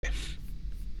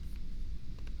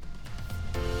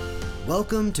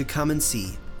Welcome to Come and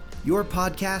See, your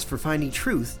podcast for finding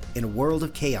truth in a world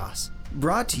of chaos.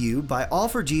 Brought to you by All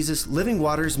for Jesus Living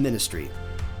Waters Ministry.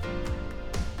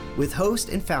 With host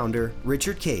and founder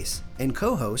Richard Case and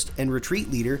co-host and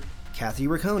retreat leader Kathy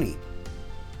Riccone.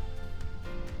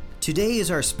 Today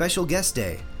is our special guest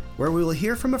day, where we will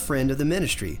hear from a friend of the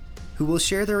ministry who will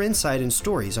share their insight and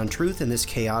stories on truth in this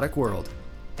chaotic world.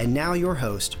 And now your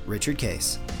host, Richard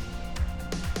Case.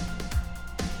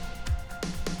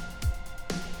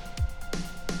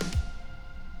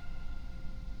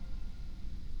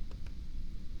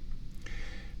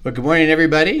 Well, good morning,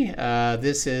 everybody.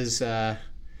 This is our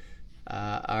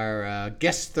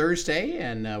guest Thursday,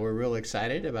 and we're real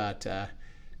excited about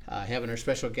having our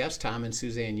special guest, Tom and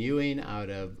Suzanne Ewing,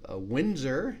 out of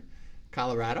Windsor,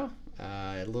 Colorado,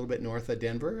 a little bit north of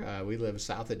Denver. We live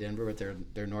south of Denver, but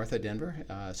they're north of Denver.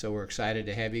 So we're excited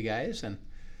to have you guys, and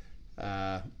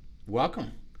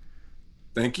welcome.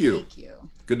 Thank you. Thank you.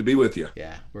 Good to be with you.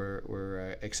 Yeah,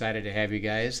 we're excited to have you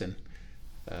guys, and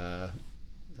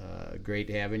great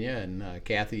having you. And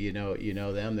Kathy, you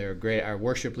know them. They're great. Our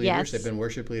worship leaders. Yes. They've been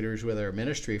worship leaders with our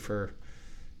ministry for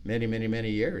many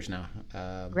years now.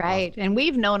 Right. And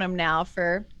we've known them now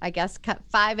for, I guess,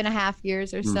 5.5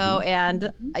 years or so.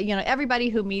 And, everybody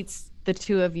who meets the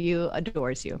two of you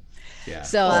adores you. Yeah.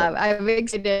 So I'm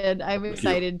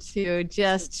excited to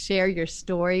just share your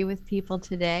story with people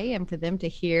today and for them to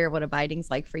hear what abiding's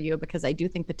like for you, because I do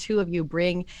think the two of you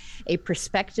bring a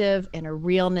perspective and a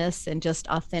realness and just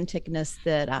authenticness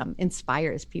that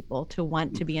inspires people to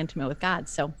want to be intimate with God.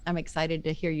 So I'm excited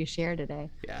to hear you share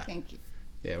today. Yeah. Thank you.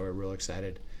 Yeah, we're real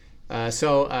excited.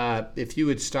 So if you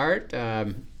would start,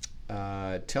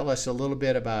 tell us a little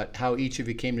bit about how each of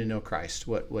you came to know Christ.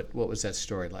 What was that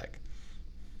story like?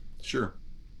 Sure.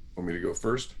 Want me to go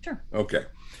first? Sure. Okay.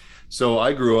 So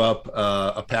I grew up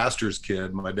a pastor's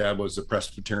kid. My dad was a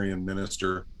Presbyterian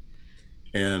minister.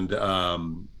 And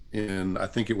in, I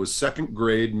think it was second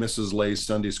grade, Mrs. Lay's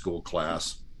Sunday school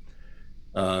class,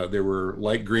 there were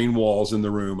light green walls in the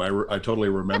room. I totally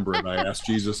remember it. I asked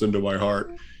Jesus into my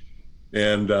heart.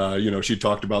 And, she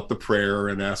talked about the prayer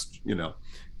and asked,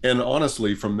 and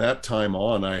honestly, from that time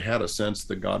on, I had a sense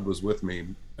that God was with me,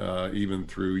 even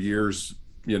through years,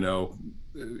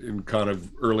 in kind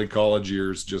of early college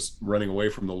years, just running away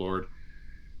from the Lord.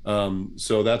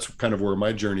 So that's kind of where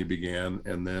my journey began.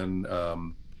 And then,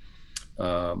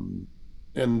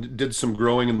 and did some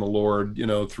growing in the Lord,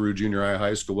 through junior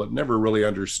high school, but never really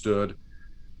understood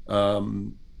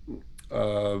the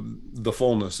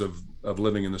fullness of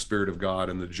living in the Spirit of God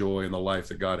and the joy and the life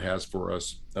that God has for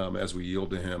us as we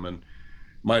yield to Him. And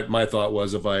my thought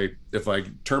was, if I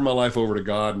turn my life over to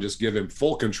God and just give Him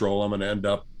full control, I'm going to end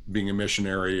up being a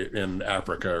missionary in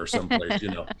Africa or someplace,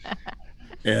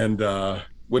 and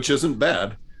which isn't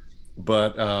bad,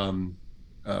 but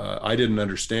I didn't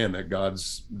understand that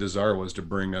God's desire was to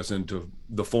bring us into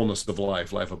the fullness of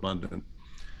life abundant,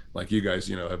 like you guys,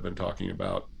 have been talking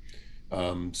about.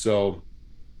 So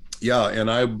yeah.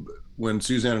 And when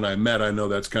Suzanne and I met, I know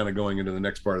that's kind of going into the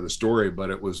next part of the story, but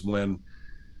it was when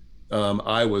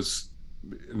I was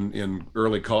in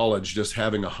early college, just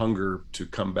having a hunger to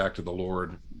come back to the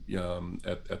Lord.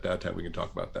 At that time, we can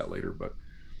talk about that later, but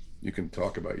you can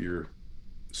talk about your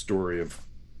story of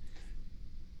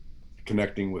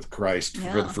connecting with Christ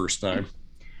for the first time.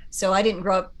 So I didn't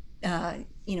grow up,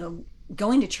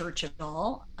 going to church at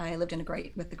all. I lived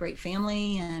with a great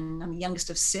family, and I'm the youngest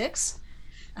of 6.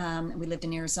 We lived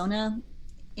in Arizona,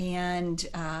 and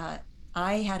I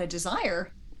had a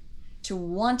desire to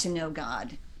want to know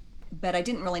God, but I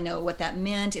didn't really know what that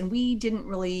meant, and we didn't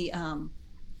really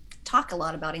talk a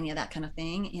lot about any of that kind of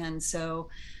thing. And so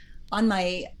on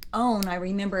my own, I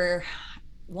remember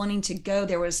wanting to go.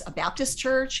 There was a Baptist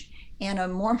church and a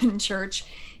Mormon church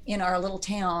in our little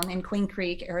town in Queen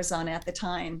Creek, Arizona at the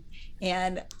time.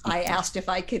 And I asked if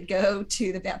I could go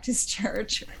to the Baptist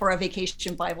church for a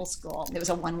vacation Bible school. It was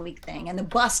a 1-week thing. And the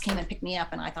bus came and picked me up,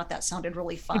 and I thought that sounded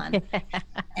really fun.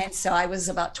 And so I was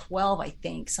about 12, I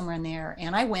think, somewhere in there.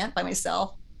 And I went by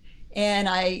myself, and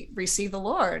I received the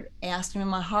Lord, asked Him in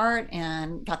my heart,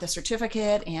 and got the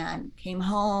certificate and came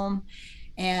home.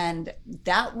 And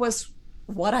that was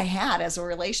what I had as a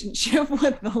relationship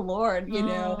with the Lord,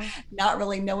 not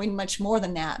really knowing much more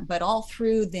than that. But all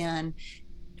through then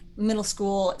middle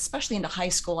school, especially into high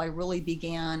school, I really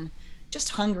began just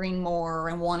hungering more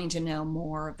and wanting to know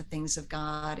more of the things of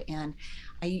God. And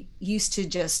I used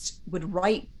to would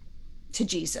write to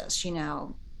Jesus,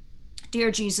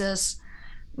 dear Jesus,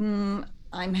 I'm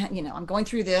going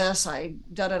through this,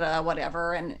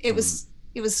 whatever. And it was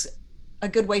a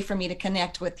good way for me to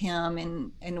connect with him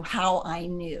and how I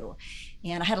knew.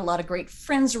 And I had a lot of great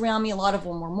friends around me. A lot of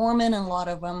them were Mormon, and a lot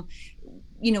of them,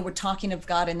 were talking of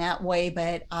God in that way,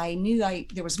 but I knew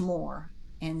there was more.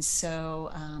 And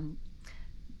so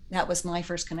that was my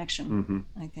first connection,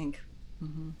 I think.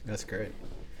 That's great.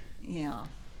 Yeah.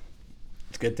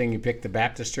 It's a good thing you picked the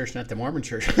Baptist church, not the Mormon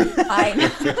church. I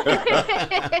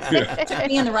took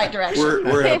me in the right direction.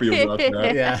 We're happy about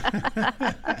that.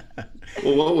 Yeah.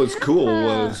 Well, what was cool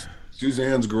was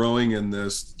Suzanne's growing in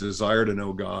this desire to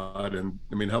know God. And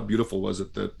I mean, how beautiful was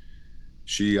it that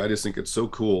I just think it's so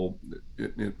cool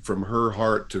from her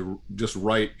heart to just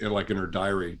write in her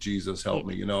diary, Jesus help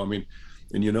me, I mean,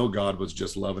 and God was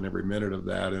just loving every minute of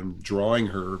that and drawing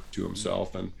her to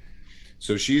himself. And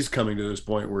so she's coming to this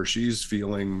point where she's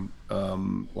feeling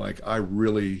like I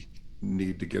really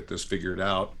need to get this figured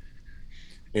out.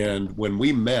 And when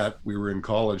we met, we were in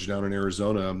college down in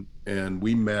Arizona, and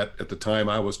we met at the time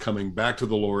I was coming back to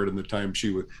the Lord and the time she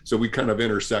was. So we kind of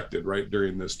intersected right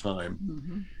during this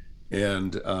time.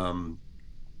 And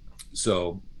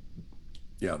so,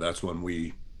 yeah, that's when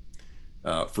we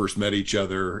first met each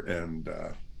other. And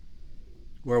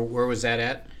Where was that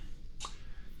at?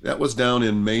 that was down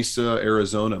in Mesa,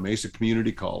 Arizona, Mesa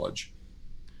Community College.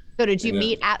 So did you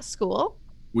meet at school?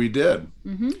 We did.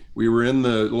 We were in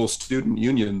the little student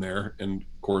union there. And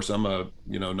of course, I'm a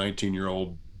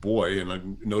 19-year-old boy, and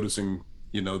I'm noticing,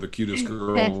 the cutest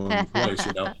girl in the place,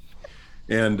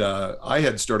 And I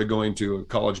had started going to a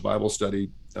college Bible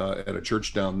study at a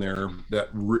church down there that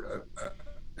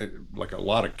like a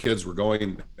lot of kids were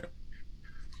going there.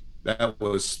 That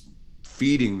was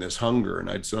feeding this hunger. And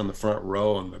I'd sit on the front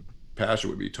row, and the pastor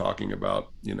would be talking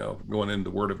about, going into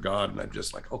the Word of God. And I'm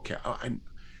just like, okay, I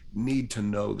need to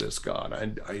know this God.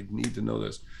 I need to know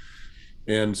this.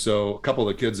 And so a couple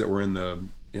of the kids that were in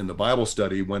the Bible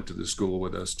study went to the school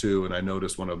with us too. And I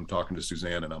noticed one of them talking to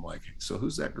Suzanne, and I'm like, so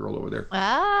who's that girl over there?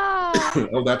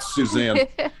 Oh, that's Suzanne.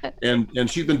 And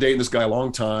she's been dating this guy a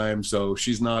long time. So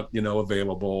she's not,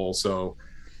 available. So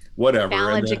whatever.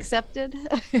 Challenge accepted.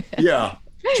 Yeah.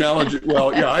 Challenge.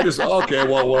 Well, yeah, okay,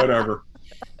 well, whatever.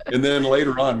 And then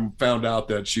later on found out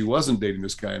that she wasn't dating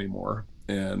this guy anymore.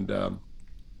 And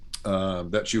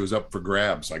that she was up for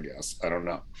grabs, I guess. I don't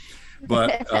know.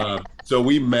 But so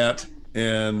we met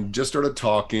and just started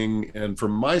talking. And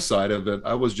from my side of it,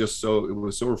 it was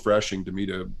so refreshing to meet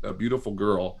a beautiful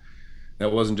girl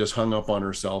that wasn't just hung up on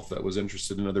herself, that was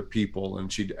interested in other people.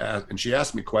 And she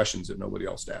asked me questions that nobody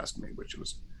else asked me, which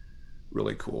was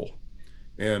really cool.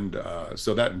 And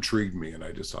so that intrigued me. And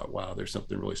I just thought, wow, there's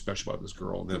something really special about this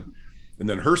girl. And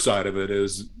then her side of it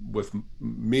is with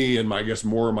me and I guess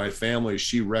more of my family,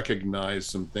 she recognized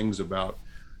some things about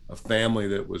a family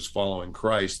that was following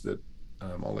Christ that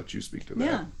I'll let you speak to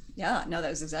that. Yeah, no, that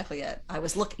was exactly it. I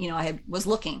was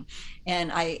looking,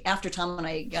 and after Tom and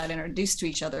I got introduced to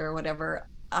each other or whatever,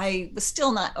 I was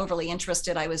still not overly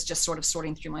interested. I was just sort of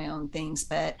sorting through my own things,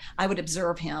 but I would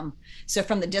observe him. So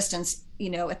from the distance,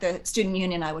 at the student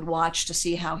union, I would watch to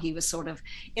see how he was sort of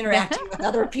interacting with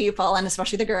other people, and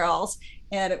especially the girls.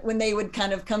 And when they would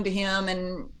kind of come to him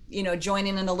and, join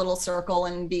in a little circle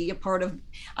and be a part of,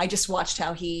 I just watched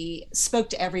how he spoke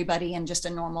to everybody in just a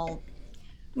normal,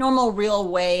 real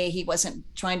way. He wasn't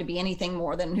trying to be anything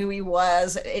more than who he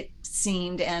was, it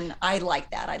seemed. And I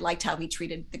liked that. I liked how he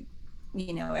treated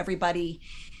everybody,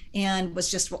 and was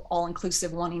just all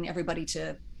inclusive, wanting everybody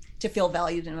to feel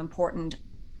valued and important.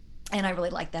 And I really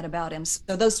liked that about him.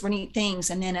 So those were neat things.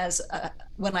 And then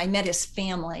when I met his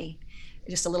family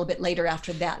just a little bit later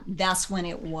after that, that's when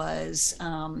it was,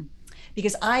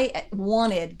 because I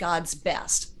wanted God's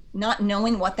best, not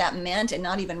knowing what that meant and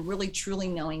not even really truly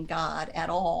knowing God at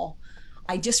all.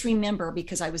 I just remember,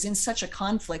 because I was in such a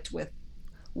conflict with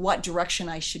what direction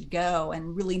I should go,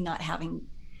 and really not having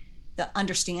the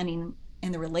understanding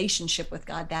and the relationship with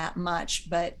God that much,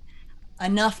 but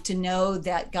enough to know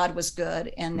that God was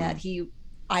good and that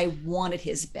I wanted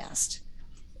his best.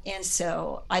 And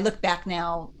so I look back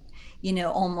now,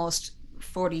 almost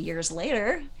 40 years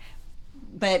later,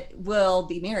 but we'll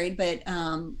be married, but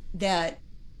that,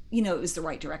 it was the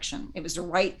right direction. It was the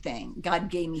right thing. God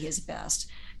gave me his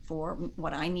best for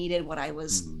what I needed, what I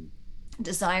was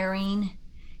desiring,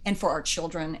 and for our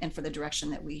children, and for the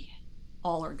direction that we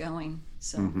all are going.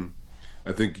 So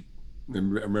I think I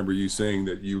remember you saying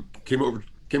that you came over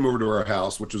to our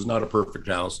house, which was not a perfect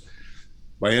house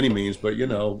by any means, but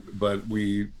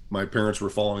my parents were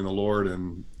following the Lord,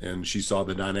 and she saw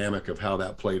the dynamic of how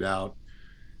that played out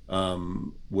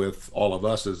with all of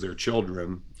us as their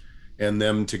children, and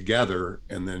them together.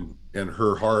 And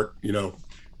her heart,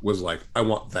 was like, I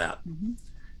want that.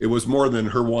 it was more than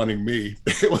her wanting me.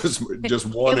 It was just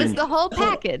wanting. It was the whole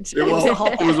package. It was a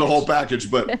whole package,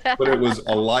 but it was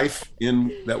a life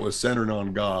that was centered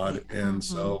on God. And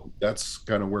so that's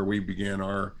kind of where we began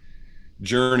our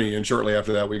journey. And shortly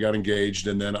after that, we got engaged.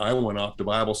 And then I went off to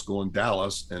Bible school in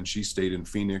Dallas, and she stayed in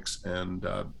Phoenix and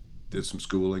did some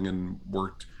schooling and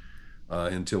worked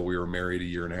until we were married a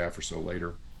year and a half or so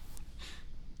later.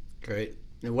 Great.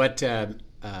 And what,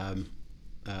 how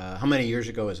many years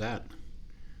ago was that?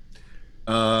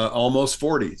 Almost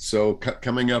 40. So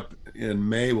coming up in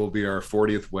May will be our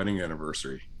 40th wedding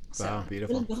anniversary. Wow,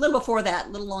 beautiful. A little before that, a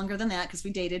little longer than that, because we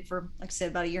dated for, like I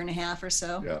said, about a year and a half or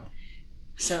so. Yeah.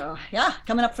 So yeah,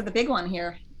 coming up for the big one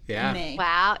here. Yeah. In May.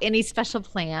 Wow. Any special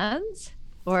plans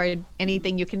or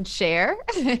anything you can share?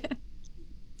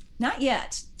 Not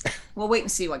yet. We'll wait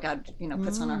and see what God,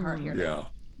 puts on our heart here. Yeah.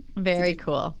 Very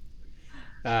cool.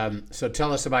 So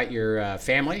tell us about your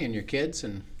family and your kids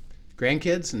and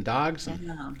grandkids and dogs.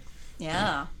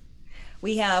 Yeah.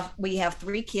 We have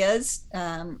 3 kids.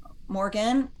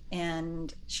 Morgan,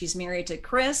 and she's married to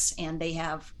Chris, and they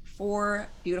have 4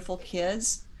 beautiful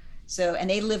kids. So, and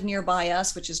they live nearby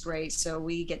us, which is great. So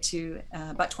we get to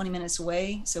about 20 minutes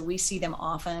away. So we see them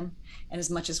often and as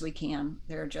much as we can.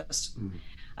 They're just,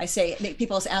 I say,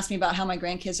 people ask me about how my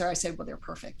grandkids are. I said, well, they're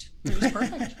perfect. They're just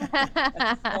perfect.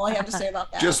 That's all I have to say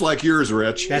about that. Just like yours,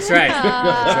 Rich. That's right.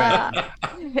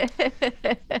 That's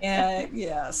right.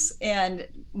 Yes. And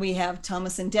we have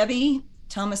Thomas and Debbie.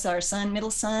 Thomas, our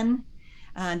middle son.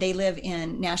 They live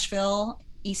in Nashville,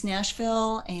 East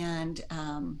Nashville, and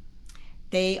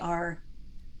they are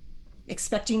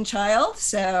expecting child.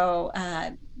 So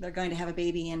they're going to have a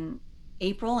baby in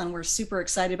April, and we're super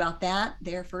excited about that,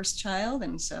 their first child.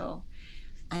 And so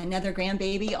another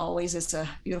grandbaby always is a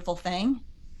beautiful thing.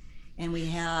 And we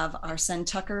have our son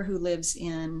Tucker, who lives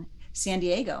in San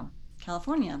Diego,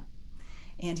 California,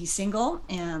 and he's single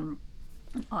and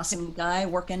an awesome guy,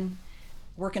 working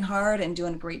hard and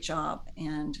doing a great job.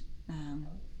 And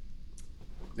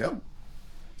Yep.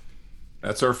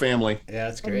 That's our family. Yeah,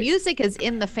 that's And great. music is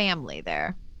in the family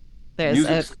there. There's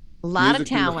Music's- a lot of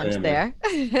music in the talent family. there.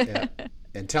 Yeah.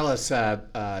 And tell us,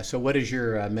 so what is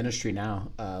your ministry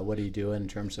now? What do you do in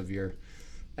terms of your,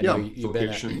 I know you've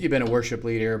been a worship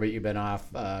leader, but you've been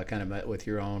off kind of with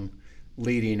your own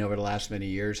leading over the last many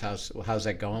years. How's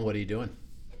that going? What are you doing?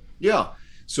 Yeah.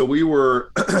 So we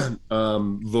were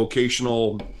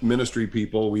vocational ministry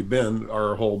people. We've been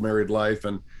our whole married life,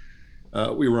 and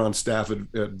we were on staff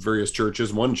at various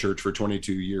churches, one church for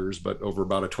 22 years, but over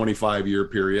about a 25-year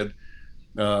period,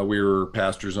 we were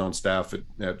pastors on staff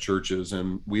at churches,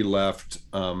 and we left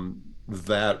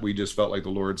that. We just felt like the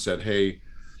Lord said, hey,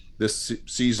 this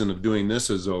season of doing this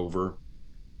is over.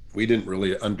 We didn't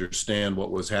really understand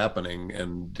what was happening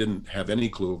and didn't have any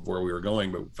clue of where we were going,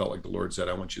 but we felt like the Lord said,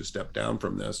 I want you to step down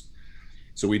from this.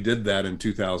 So we did that in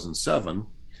 2007.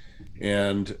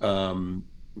 And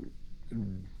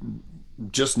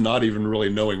just not even really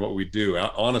knowing what we do.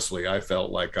 Honestly, I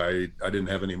felt like I didn't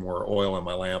have any more oil in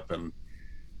my lamp. And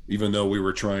even though we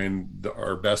were trying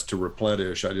our best to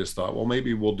replenish, I just thought, well,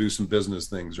 maybe we'll do some business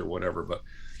things or whatever. But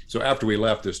so after we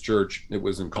left this church, it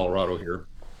was in Colorado here.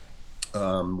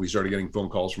 We started getting phone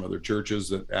calls from other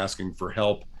churches asking for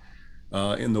help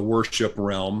in the worship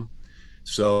realm.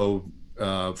 So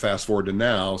fast forward to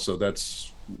now, so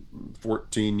that's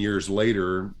 14 years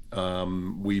later,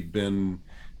 we've been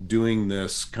doing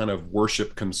this kind of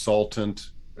worship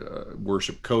consultant,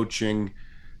 worship coaching,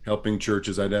 helping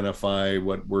churches identify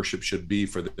what worship should be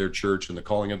for their church and the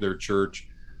calling of their church,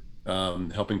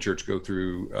 helping church go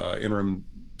through interim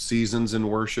seasons in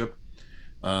worship.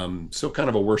 So kind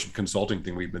of a worship consulting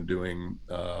thing we've been doing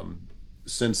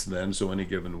since then. So any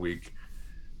given week,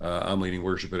 I'm leading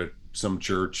worship at some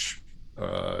church,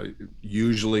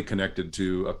 usually connected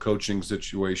to a coaching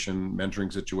situation,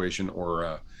 mentoring situation,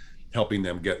 or helping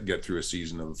them get through a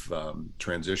season of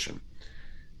transition.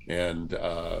 And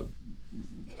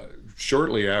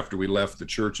shortly after we left the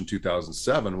church in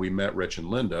 2007, we met Rich and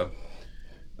Linda,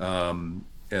 and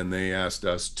they asked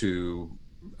us to,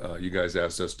 you guys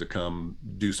asked us to come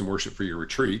do some worship for your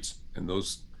retreats. And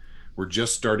those were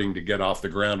just starting to get off the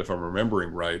ground, if I'm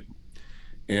remembering right.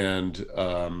 And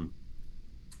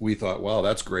we thought, wow,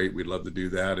 that's great. We'd love to do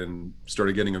that, and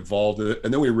started getting involved in it.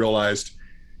 And then we realized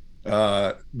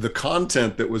the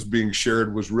content that was being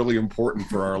shared was really important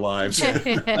for our lives.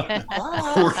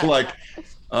 We're like,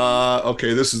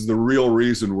 okay, this is the real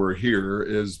reason we're here,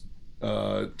 is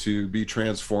to be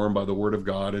transformed by the Word of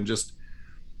God. And just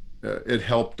it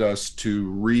helped us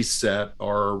to reset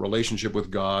our relationship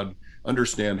with God,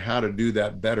 understand how to do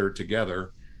that better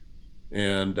together.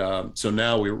 And so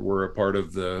now we're a part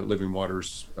of the Living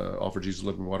Waters, All for Jesus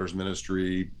Living Waters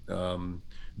ministry,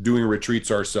 doing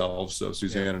retreats ourselves. So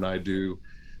Suzanne and I do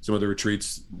some of the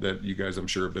retreats that you guys, I'm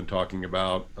sure, have been talking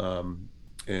about,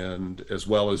 and as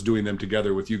well as doing them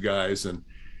together with you guys. And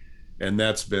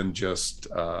that's been just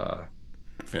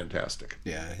fantastic.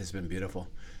 Yeah, it has been beautiful.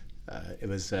 It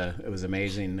was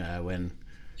amazing when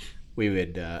we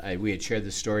had shared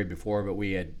this story before, but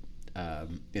we had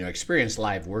experienced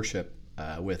live worship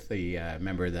with the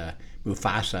the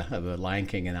Mufasa of the Lion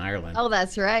King in Ireland. Oh,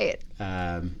 that's right.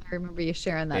 I remember you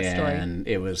sharing that story. And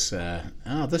it was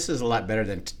this is a lot better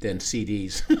than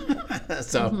CDs.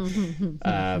 So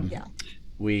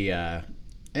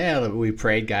we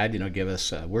prayed God, give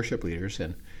us worship leaders,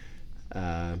 and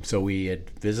so we had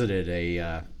visited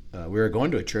we were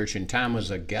going to a church, and Tom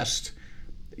was a guest.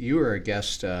 You were a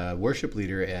guest worship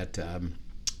leader at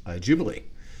Jubilee,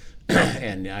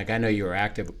 and I know you were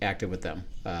active with them.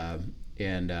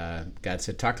 And God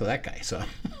said, "Talk to that guy." So,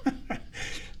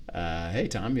 hey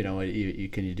Tom,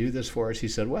 can you do this for us? He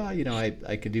said, "Well,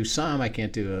 I could do some. I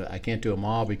can't do them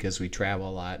all because we travel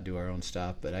a lot, do our own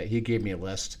stuff." But he gave me a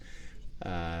list.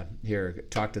 Here,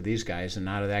 talk to these guys, and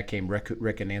out of that came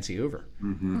Rick and Nancy Hoover.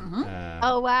 Mm-hmm.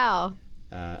 Oh wow!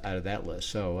 Out of that list,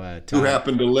 so Tom, who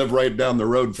happened to live right down the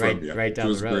road from you, right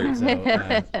down the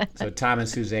road. So Tom and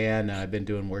Suzanne, I've been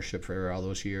doing worship for all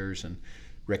those years, and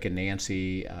Rick and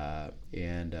Nancy,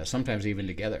 and sometimes even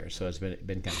together. So it's been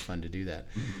kind of fun to do that.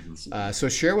 So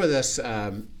share with us.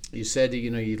 You said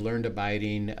you learned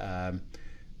abiding.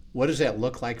 What does that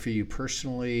look like for you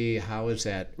personally? How is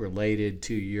that related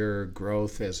to your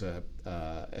growth as a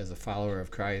follower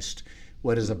of Christ?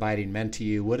 What has abiding meant to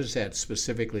you? What does that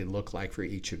specifically look like for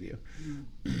each of you?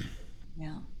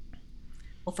 Yeah.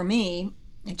 Well, for me,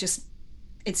 it's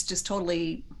just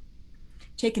totally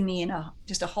taken me in a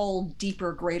whole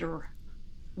deeper, greater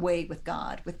way with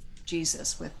God, with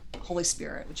Jesus, with Holy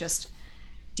Spirit, just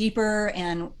deeper,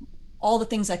 and all the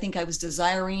things I think I was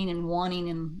desiring and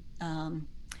wanting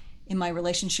in my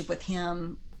relationship with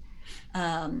Him,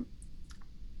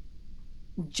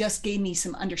 just gave me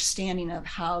some understanding of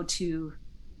how to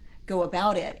go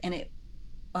about it. And it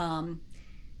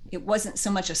wasn't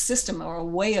so much a system or a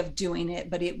way of doing it,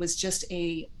 but it was just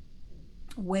a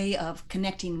way of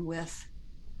connecting with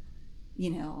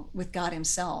God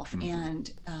Himself,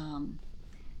 and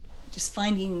just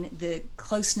finding the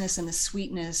closeness and the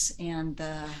sweetness and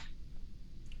the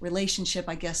relationship,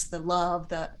 I guess, the love,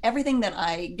 the everything that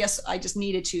I guess I just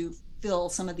needed to fill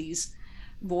some of these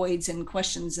voids and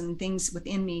questions and things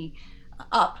within me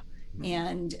up.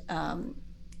 And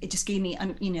it just gave me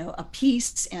a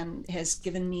peace, and has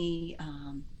given me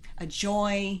a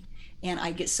joy. And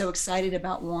I get so excited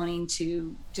about wanting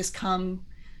to just come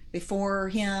before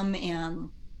Him and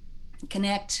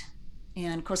connect.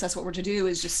 And of course, that's what we're to do,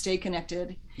 is just stay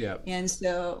connected. Yeah. And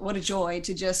so what a joy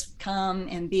to just come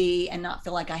and be, and not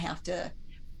feel like I have to,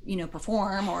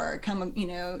 perform or come,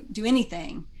 do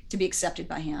anything to be accepted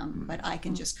by Him, but I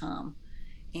can just come.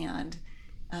 And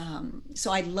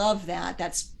so I love that.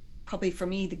 That's probably for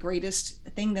me the greatest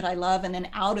thing that I love. And then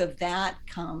out of that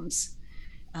comes,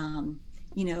 and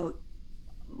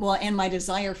my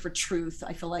desire for truth.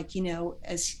 I feel like,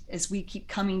 as we keep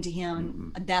coming to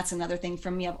Him, that's another thing for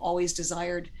me. I've always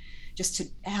desired just to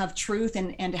have truth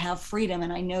and to have freedom.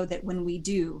 And I know that when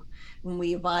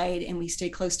we abide and we stay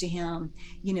close to Him,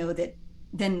 that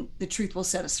then the truth will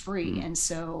set us free. And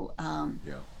so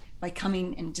by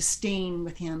coming and just staying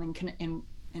with Him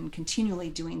and continually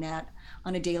doing that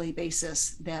on a daily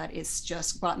basis, that it's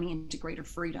just brought me into greater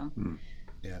freedom.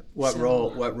 Yeah. What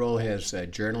role has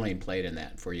journaling played in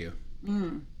that for you?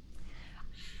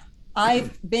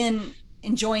 I've been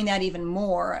enjoying that even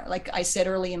more. Like I said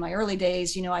in my early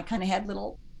days, I kind of had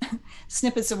little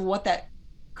snippets of what that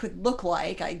could look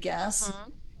like, I guess,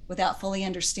 without fully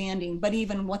understanding. But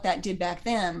even what that did back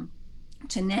then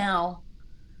to now,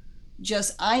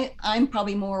 just I'm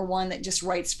probably more one that just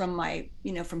writes from my,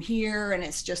 from here, and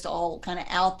it's just all kind of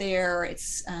out there.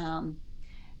 It's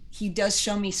He does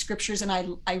show me scriptures, and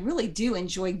I really do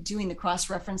enjoy doing the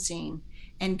cross-referencing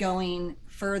and going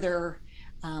further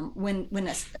when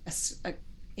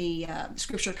a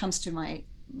scripture comes to my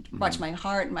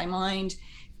heart and my mind,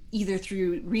 either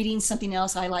through reading something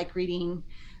else. I like reading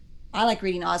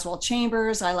Oswald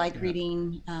Chambers. I like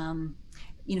reading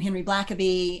Henry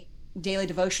Blackaby, daily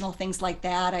devotional, things like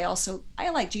that. I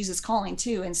like Jesus Calling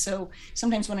too. And so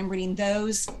sometimes when I'm reading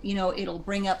those, it'll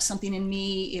bring up something in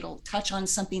me, it'll touch on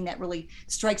something that really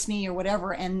strikes me or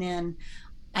whatever. And then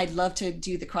I'd love to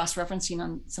do the cross-referencing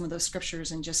on some of those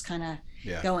scriptures and just kind of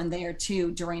go in there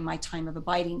too during my time of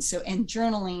abiding. So, and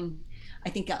journaling, I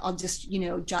think I'll just,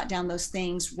 jot down those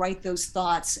things, write those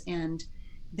thoughts. And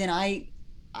then I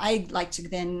like to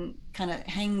then kind of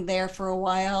hang there for a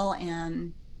while,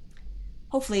 and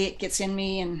hopefully it gets in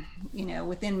me and,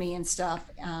 within me and stuff.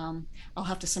 I'll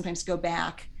have to sometimes go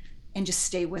back and just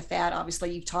stay with that.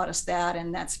 Obviously you've taught us that,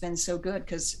 and that's been so good,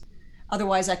 because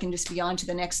otherwise I can just be on to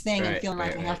the next thing and feeling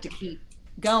like I have to keep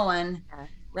going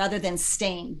rather than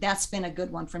staying. That's been a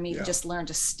good one for me, to just learn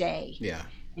to stay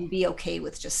and be okay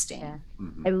with just staying. Yeah.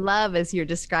 I love, as you're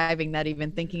describing that,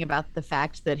 even thinking about the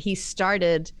fact that he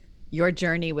started your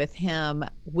journey with him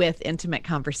with intimate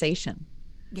conversation.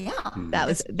 Yeah.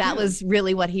 That was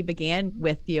really what he began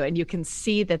with you. And you can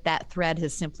see that thread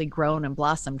has simply grown and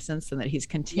blossomed since then, that he's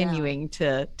continuing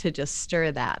to just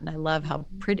stir that. And I love how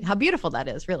beautiful that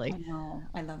is, really. I know.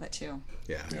 I love it too.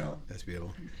 Yeah. That's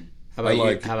beautiful. How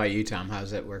about you, Tom? How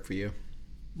does that work for you?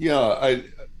 Yeah.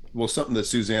 Something that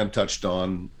Suzanne touched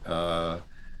on,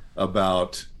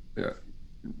 about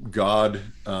God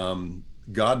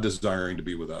desiring to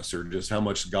be with us, or just how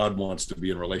much God wants to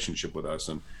be in relationship with us.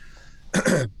 And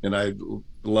I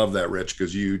love that, Rich,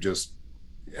 because you just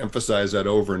emphasize that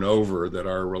over and over, that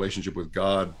our relationship with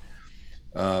God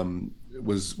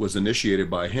was initiated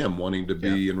by him wanting to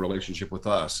be in relationship with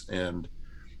us. And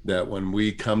that when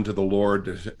we come to the Lord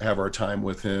to have our time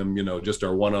with him, just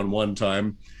our one-on-one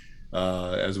time,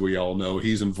 as we all know,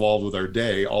 he's involved with our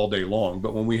day all day long.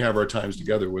 But when we have our times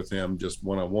together with him, just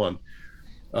one-on-one,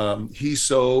 he's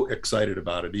so excited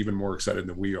about it, even more excited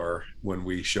than we are when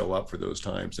we show up for those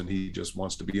times. And he just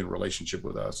wants to be in relationship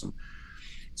with us. And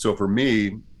so for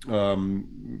me,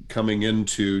 coming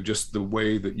into just the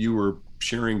way that you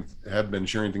have been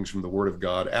sharing things from the Word of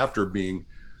God, after being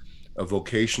a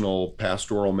vocational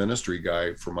pastoral ministry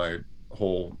guy for my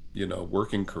whole,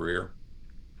 working career,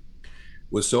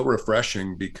 was so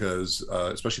refreshing, because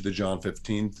especially the John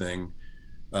 15 thing,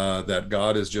 that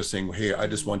God is just saying, hey, I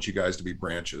just want you guys to be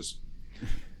branches,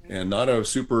 and not a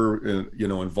super,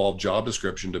 involved job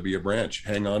description to be a branch.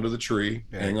 Hang on to the tree,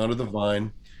 hang on to the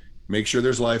vine, make sure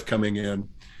there's life coming in,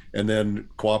 and then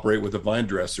cooperate with the vine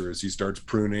dresser as he starts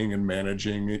pruning and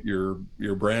managing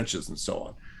your branches and so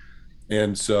on.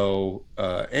 And so,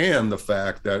 and the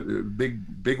fact that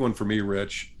big one for me,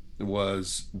 Rich,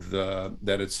 was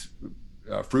that it's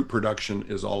fruit production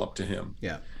is all up to him.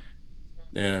 Yeah.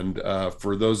 And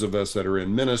for those of us that are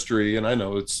in ministry, and I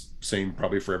know it's same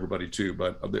probably for everybody too,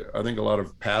 but I think a lot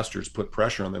of pastors put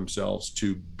pressure on themselves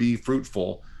to be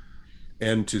fruitful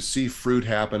and to see fruit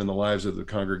happen in the lives of the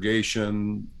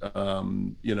congregation,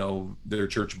 their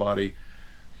church body.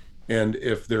 And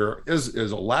if there is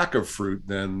a lack of fruit,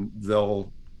 then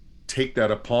they'll take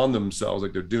that upon themselves,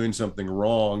 like they're doing something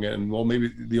wrong. And well, maybe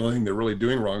the only thing they're really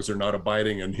doing wrong is they're not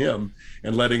abiding in him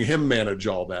and letting him manage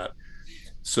all that.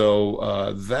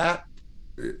 So that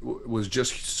was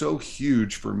just so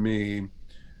huge for me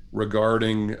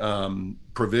regarding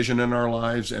provision in our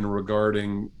lives and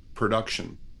regarding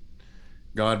production.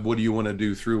 God, what do you want to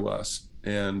do through us?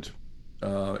 And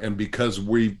because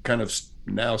we kind of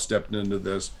now stepped into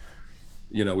this,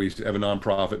 we have a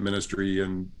nonprofit ministry,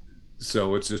 and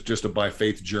so it's just a by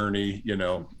faith journey,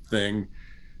 thing,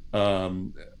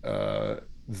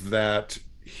 that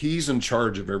he's in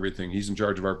charge of everything. He's in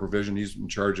charge of our provision. He's in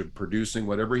charge of producing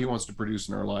whatever he wants to produce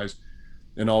in our lives.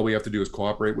 And all we have to do is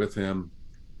cooperate with him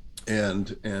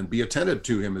and be attentive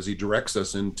to him as he directs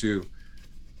us into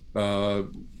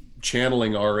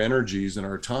channeling our energies and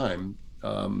our time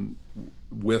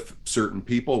with certain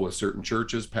people, with certain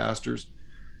churches, pastors.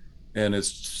 And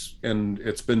it's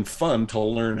been fun to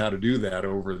learn how to do that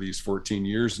over these 14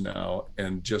 years now,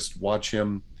 and just watch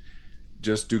him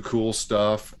just do cool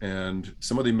stuff. And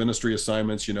some of the ministry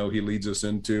assignments, he leads us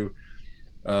into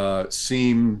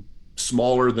seem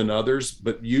smaller than others,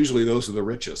 but usually those are the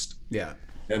richest. Yeah.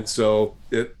 And so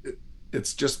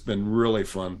it's just been really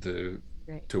fun to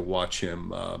watch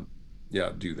him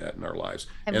do that in our lives.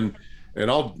 And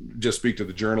I'll just speak to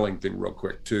the journaling thing real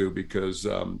quick too, because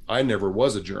I never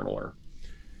was a journaler,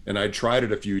 and I tried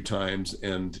it a few times,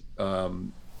 and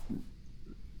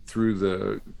through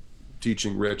the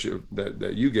teaching, Rich,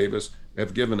 that you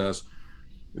have given us,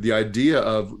 the idea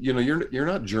of, you're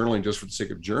not journaling just for the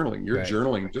sake of journaling. You're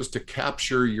journaling just to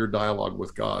capture your dialogue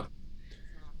with God,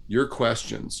 your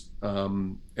questions.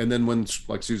 And then when,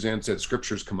 like Suzanne said,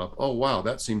 scriptures come up, oh, wow,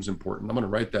 that seems important. I'm going to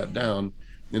write that down.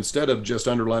 Instead of just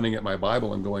underlining it my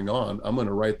Bible and going on, I'm going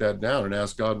to write that down and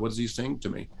ask God, what is he saying to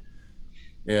me?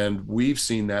 And we've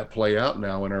seen that play out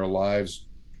now in our lives,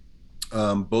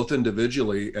 both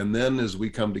individually, and then as we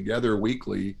come together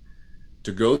weekly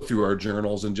to go through our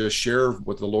journals and just share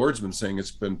what the Lord's been saying.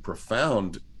 It's been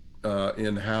profound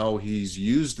in how he's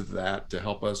used that to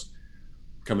help us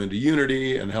come into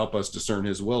unity and help us discern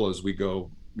his will as we go,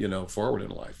 forward in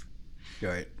life.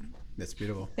 Right. That's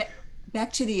beautiful.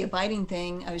 Back to the abiding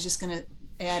thing, I was just going to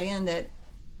add in that,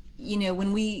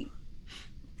 when we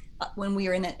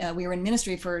were in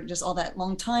ministry for just all that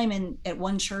long time and at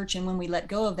one church, and when we let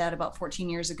go of that about 14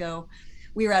 years ago,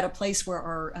 we were at a place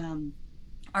where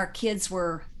our kids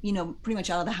were, pretty much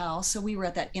out of the house. So we were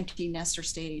at that empty nester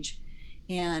stage,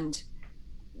 and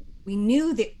we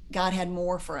knew that God had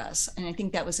more for us. And I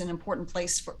think that was an important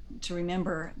place to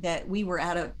remember, that we were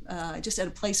at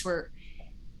a place where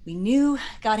we knew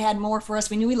God had more for us.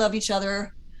 We knew we loved each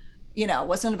other. It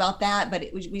wasn't about that, but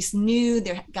we just knew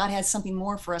that God had something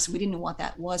more for us. We didn't know what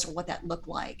that was or what that looked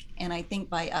like. And I think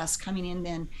by us coming in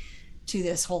then to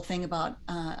this whole thing about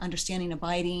understanding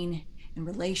abiding and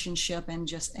relationship and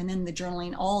then the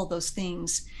journaling, all of those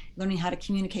things, learning how to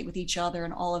communicate with each other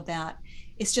and all of that,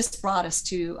 it's just brought us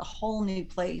to a whole new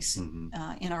place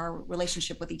in our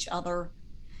relationship with each other,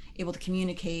 able to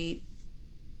communicate.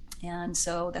 And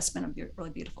so that's been a really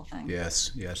beautiful thing.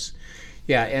 Yes.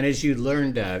 Yeah, and as you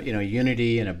learned,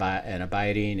 unity and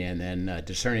abiding, and then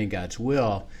discerning God's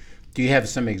will, do you have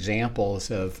some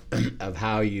examples of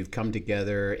how you've come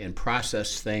together and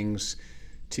processed things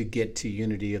to get to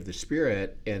unity of the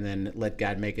Spirit, and then let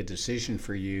God make a decision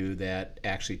for you that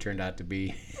actually turned out to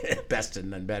be best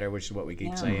and then better, which is what we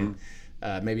keep saying?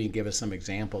 Maybe you can give us some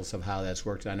examples of how that's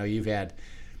worked. I know you've had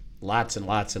lots and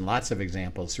lots and lots of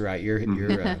examples throughout your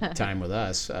time with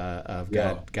us of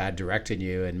God directing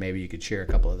you, and maybe you could share a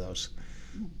couple of those.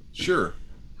 Sure.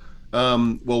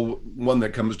 Well, one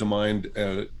that comes to mind,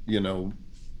 and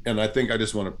I think I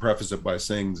just want to preface it by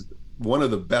saying one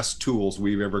of the best tools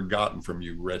we've ever gotten from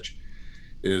you, Rich,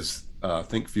 is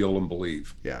Think, Feel, and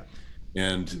Believe. Yeah.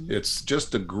 And it's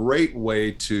just a great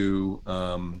way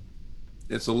to,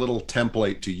 it's a little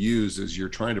template to use as you're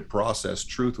trying to process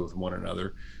truth with one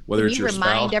another, whether it's your spouse. Can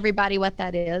you remind everybody what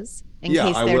that is in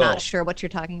case they're not sure what you're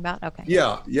talking about? Okay.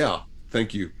 Yeah.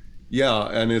 Thank you. Yeah.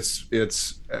 And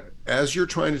it's as you're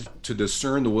trying to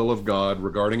discern the will of God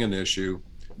regarding an issue,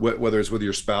 whether it's with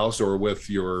your spouse or with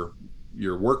your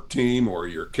work team or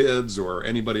your kids or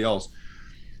anybody else,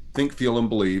 think, feel, and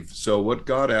believe. So what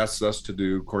God asks us to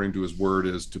do according to his word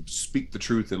is to speak the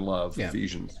truth in love,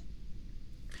 Ephesians.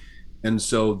 And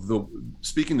so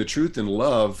speaking the truth in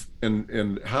love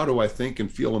and how do I think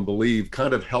and feel and believe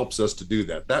kind of helps us to do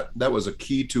that. That was a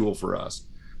key tool for us.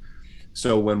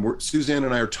 So when Suzanne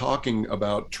and I are talking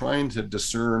about trying to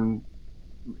discern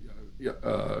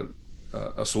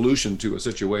a solution to a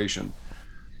situation,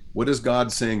 what is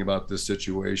God saying about this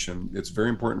situation? It's very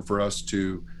important for us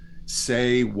to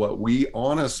say what we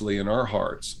honestly in our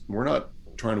hearts, we're not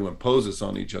trying to impose this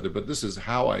on each other, but this is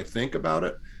how I think about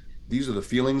it. These are the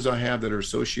feelings I have that are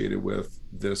associated with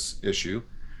this issue.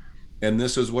 And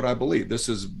this is what I believe. This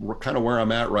is kind of where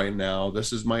I'm at right now.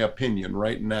 This is my opinion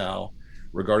right now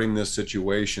regarding this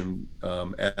situation,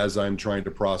 as I'm trying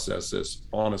to process this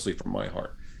honestly from my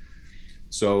heart.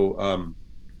 So,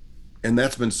 and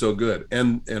that's been so good.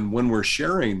 And when we're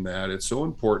sharing that, it's so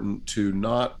important to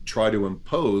not try to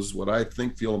impose what I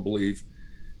think, feel, and believe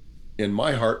in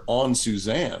my heart on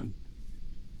Suzanne.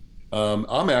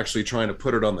 I'm actually trying to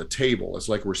put it on the table. It's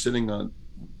like we're sitting at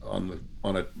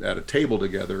a table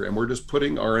together, and we're just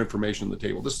putting our information on the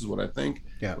table. This is what I think,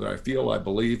 what I feel, I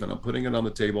believe, and I'm putting it on the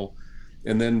table.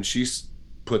 And then she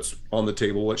puts on the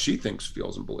table what she thinks,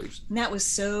 feels, and believes. And that was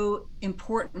so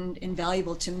important and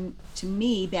valuable to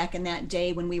me back in that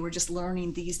day when we were just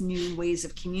learning these new ways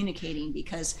of communicating,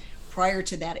 because prior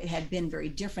to that, it had been very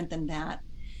different than that.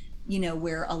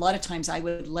 Where a lot of times I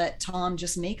would let Tom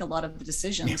just make a lot of the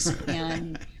decisions,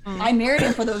 and I married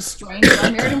him for those strengths.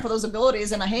 I married him for those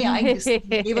abilities, and I just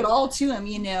gave it all to him,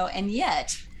 and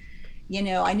yet,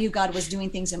 I knew God was doing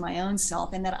things in my own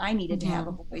self, and that I needed to have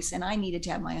a voice, and I needed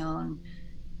to have my own,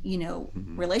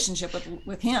 relationship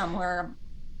with him, where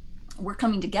we're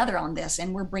coming together on this,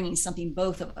 and we're bringing something,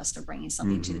 both of us are bringing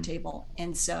something to the table.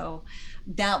 And so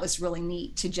that was really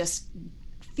neat to just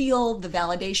feel the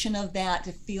validation of that,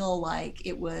 to feel like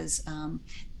it was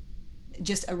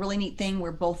just a really neat thing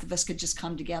where both of us could just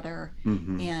come together,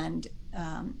 and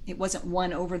it wasn't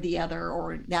one over the other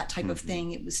or that type of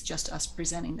thing. It was just us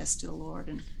presenting this to the Lord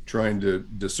and trying to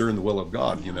discern the will of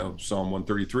God. Psalm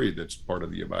 133, that's part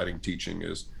of the abiding teaching,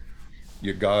 is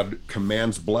God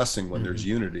commands blessing when there's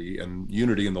unity, and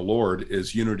unity in the Lord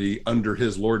is unity under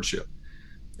his lordship.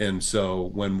 And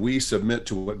so when we submit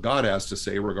to what God has to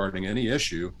say regarding any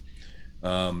issue,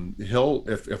 he'll,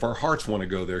 if our hearts want to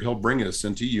go there, he'll bring us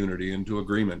into unity, into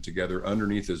agreement together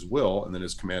underneath his will, and then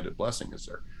his commanded blessing is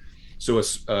there. So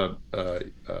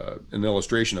an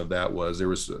illustration of that was, there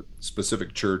was a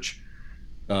specific church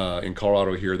in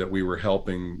Colorado here that we were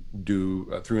helping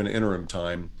do through an interim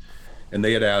time. And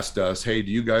they had asked us, hey,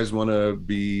 do you guys want to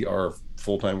be our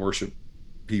full-time worship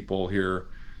people here?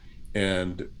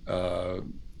 And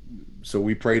so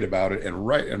we prayed about it,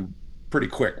 and pretty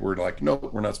quick, we're like, no,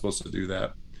 we're not supposed to do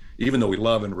that, even though we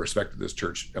love and respect this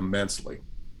church immensely.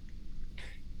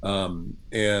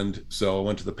 And so I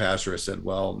went to the pastor. I said,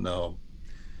 well, no,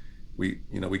 we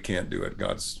can't do it.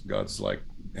 God's like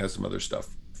has some other stuff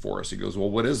for us. He goes,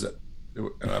 well, what is it?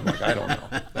 And I'm like, I don't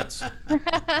know.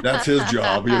 That's his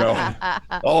job,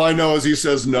 All I know is he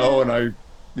says no, and I,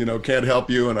 can't help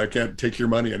you, and I can't take your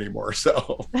money anymore.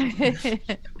 So,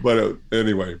 but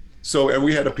anyway, and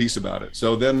we had a peace about it.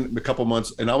 So then a couple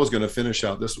months, and I was going to finish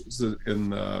out, this was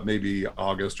in maybe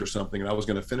August or something, and I was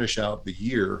going to finish out the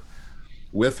year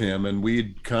with him. And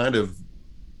we'd kind of,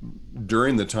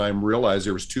 during the time, realized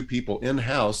there was 2 people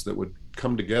in-house that would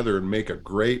come together and make a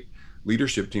great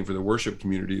leadership team for the worship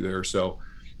community there. So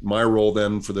my role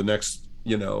then for the next,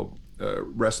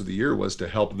 rest of the year was to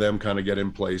help them kind of get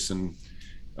in place and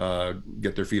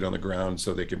get their feet on the ground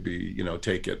so they could be,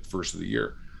 take it first of the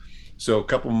year. So a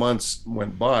couple months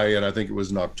went by, and I think it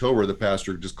was in October, the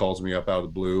pastor just calls me up out of the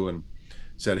blue and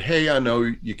said, hey, I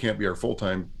know you can't be our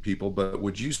full-time people, but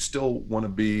would you still want to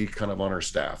be kind of on our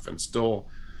staff and still,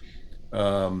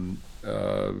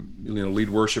 lead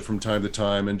worship from time to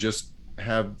time and just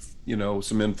have,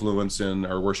 some influence in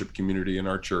our worship community in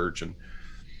our church?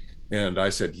 And I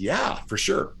said, yeah, for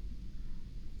sure.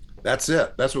 That's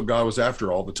it. That's what God was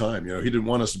after all the time. He didn't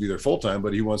want us to be there full time,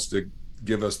 but he wants to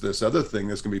give us this other thing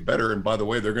that's going to be better. And by the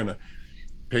way, they're going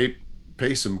to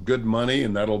pay some good money,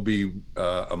 and that'll be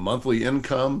a monthly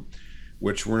income,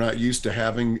 which we're not used to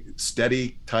having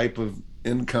steady type of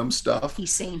income stuff.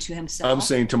 He's saying to himself. I'm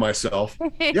saying to myself,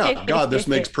 yeah, God, this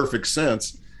makes perfect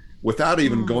sense. Without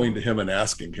even going to him and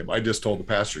asking him, I just told the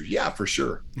pastor, yeah, for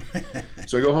sure.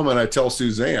 So I go home and I tell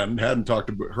Suzanne, hadn't talked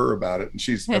to her about it.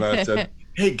 And I said,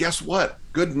 hey, guess what?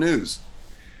 Good news.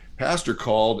 Pastor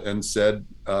called and said,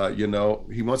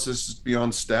 he wants us to be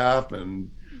on staff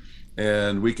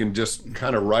and we can just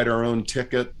kind of write our own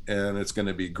ticket and it's going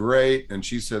to be great. And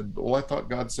she said, well, I thought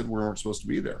God said we weren't supposed to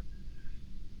be there.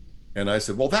 And I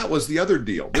said, well, that was the other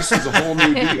deal. This is a whole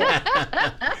new deal.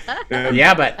 And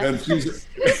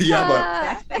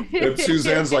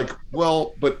Suzanne's like,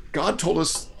 well, but God told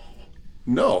us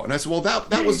no. And I said, well,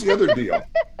 that was the other deal.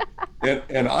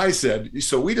 And I said,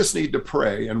 so we just need to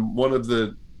pray. And one of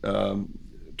the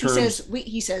terms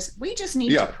he says we just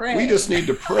need to pray. We just need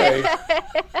to pray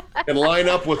and line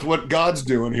up with what God's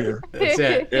doing here. That's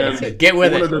it. And get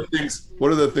with it.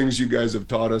 One of the things you guys have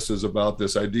taught us is about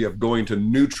this idea of going to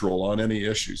neutral on any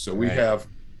issue. So we have,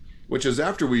 which is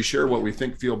after we share what we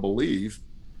think, feel, believe,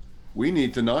 we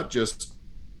need to not just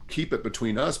keep it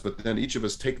between us, but then each of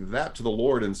us take that to the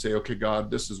Lord and say, okay, God,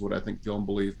 this is what I think, feel, and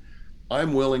believe.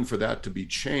 I'm willing for that to be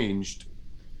changed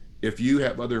if you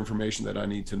have other information that I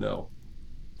need to know.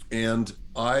 And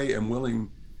I am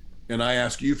willing, and I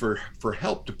ask you for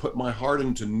help to put my heart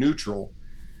into neutral.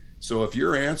 So if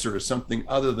your answer is something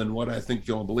other than what I think,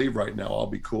 feel, and believe right now, I'll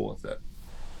be cool with it,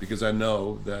 because I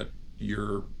know that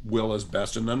your will is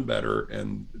best and none better,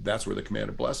 and that's where the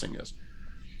commanded blessing is.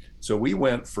 So we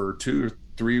went for 2 or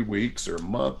 3 weeks or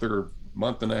month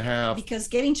and a half. Because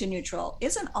getting to neutral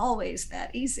isn't always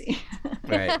that easy.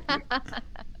 Right.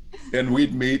 And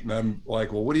we'd meet, and I'm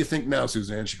like, well, what do you think now,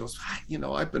 Suzanne? She goes,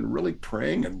 I've been really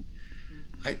praying, and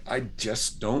I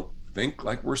just don't think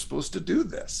like we're supposed to do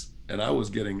this. And I was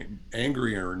getting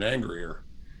angrier and angrier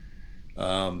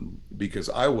because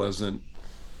I wasn't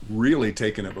really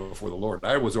taking it before the Lord.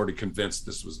 I was already convinced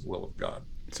this was the will of God.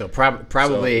 So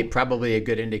probably a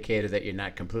good indicator that you're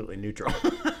not completely neutral.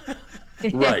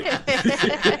 Right.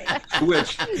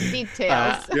 Which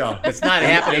details. Yeah. It's not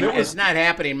happening. It's not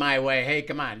happening my way. Hey,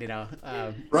 come on,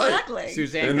 Right. Exactly.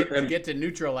 Suzanne, get to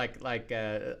neutral like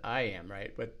I am,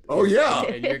 right? But oh yeah,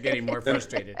 and you're getting more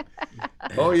frustrated.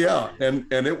 Oh yeah, and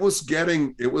it was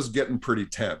getting pretty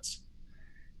tense.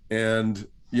 And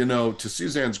to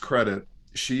Suzanne's credit,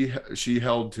 she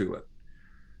held to it,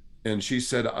 and she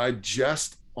said,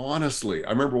 honestly, I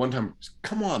remember one time,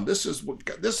 come on, this is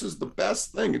the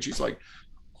best thing. And she's like,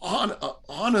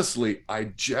 honestly, I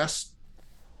just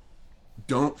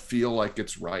don't feel like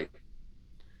it's right.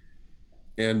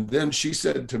 And then she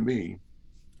said to me,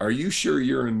 are you sure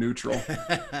you're in neutral?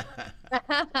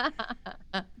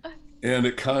 And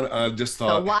it kind of, I just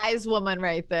thought, the wise woman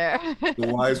right there. The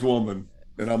wise woman.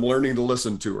 And I'm learning to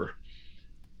listen to her.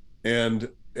 And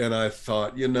I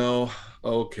thought,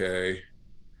 okay,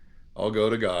 I'll go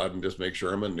to God and just make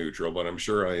sure I'm in neutral, but I'm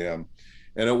sure I am.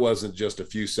 And it wasn't just a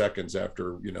few seconds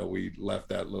after, we left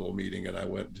that little meeting, and I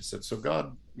went and said, so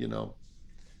God,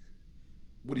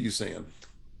 what are you saying?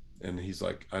 And he's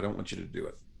like, I don't want you to do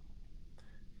it.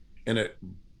 And it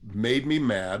made me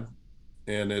mad,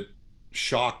 and it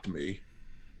shocked me,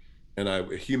 and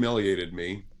it humiliated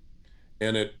me.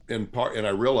 And I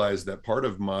realized that part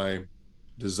of my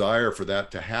desire for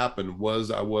that to happen was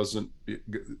that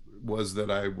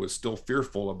I was still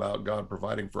fearful about God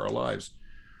providing for our lives.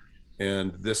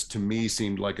 And this to me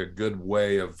seemed like a good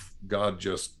way of God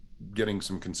just getting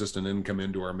some consistent income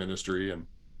into our ministry.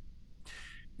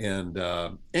 And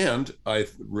I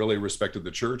really respected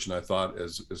the church. And I thought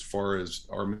as far as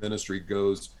our ministry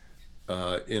goes,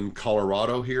 in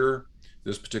Colorado here,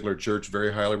 this particular church,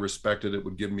 very highly respected, it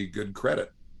would give me good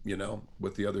credit,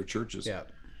 with the other churches. Yeah.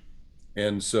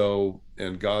 And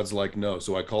God's like, no.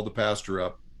 So I called the pastor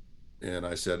up and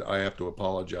I said, I have to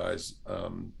apologize.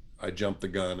 I jumped the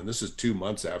gun. And this is 2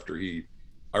 months after I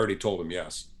already told him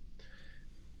yes.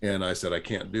 And I said, I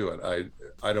can't do it.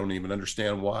 I don't even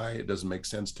understand why. It doesn't make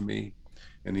sense to me.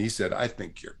 And he said, I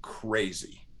think you're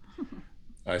crazy.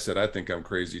 I said, I think I'm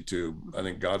crazy too. I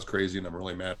think God's crazy, and I'm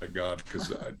really mad at God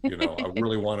because I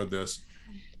really wanted this.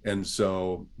 And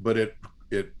so, but it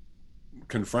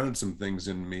confronted some things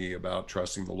in me about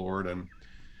trusting the Lord.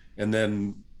 And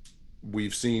then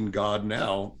we've seen God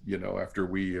now, after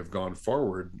we have gone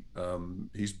forward,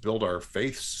 he's built our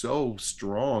faith so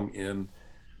strong in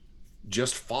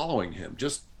just following him,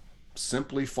 just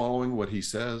simply following what he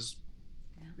says.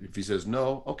 If he says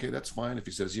no, okay, that's fine. If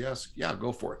he says yes, yeah,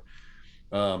 go for it.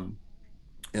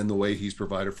 And the way he's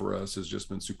provided for us has just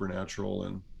been supernatural.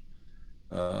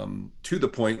 And to the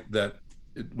point that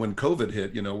when COVID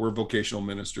hit, we're vocational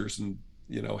ministers, and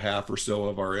half or so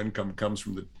of our income comes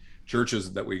from the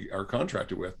churches that we are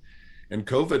contracted with. And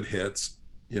COVID hits,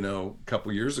 a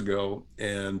couple years ago,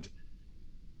 and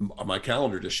my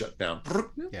calendar just shut down.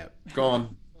 Yeah.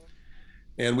 Gone.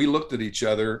 And we looked at each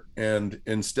other, and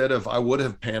I would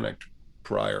have panicked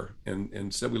prior, and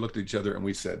instead we looked at each other and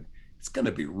we said, it's going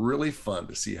to be really fun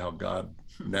to see how God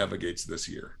navigates this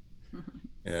year.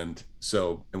 And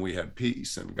we had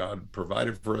peace, and God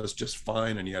provided for us just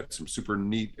fine. And he had some super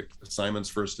neat assignments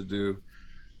for us to do.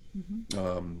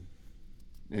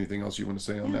 Anything else you want to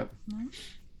say on that?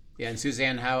 Yeah. And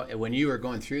Suzanne, when you were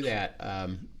going through that,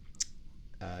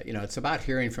 it's about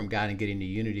hearing from God and getting to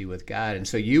unity with God. And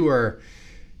so you were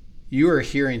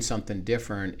hearing something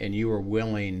different, and you were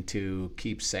willing to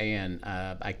keep saying,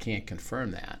 I can't confirm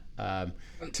that.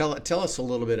 Tell us a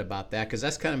little bit about that, because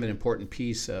that's kind of an important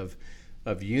piece of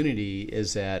unity,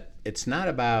 is that it's not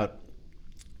about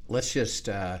let's just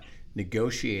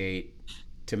negotiate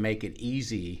to make it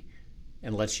easy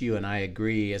and let's you and I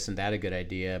agree, isn't that a good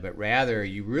idea? But rather,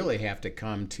 you really have to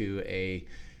come to a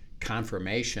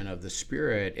confirmation of the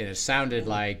Spirit. And it sounded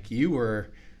like you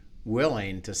were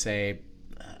willing to say,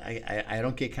 I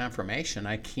don't get confirmation.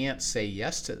 I can't say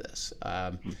yes to this.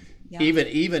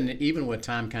 Even with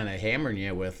Tom kind of hammering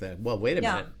you with, well, wait a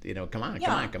minute, come on.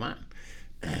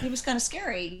 It was kind of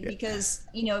scary because,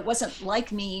 it wasn't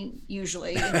like me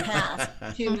usually in the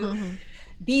past to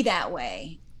be that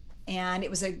way. And it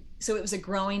was a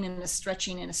growing and a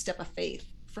stretching and a step of faith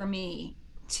for me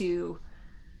to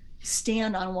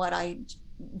stand on what I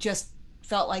just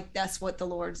felt like that's what the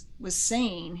Lord was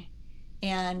saying.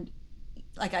 And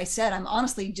like I said, I'm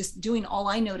honestly just doing all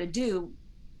I know to do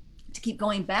to keep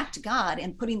going back to God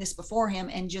and putting this before him,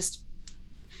 and just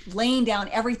laying down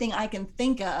everything I can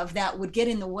think of that would get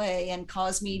in the way and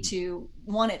cause me to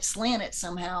want it, slant it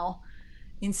somehow,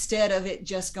 instead of it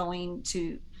just going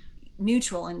to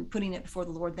neutral and putting it before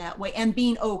the Lord that way, and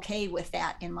being okay with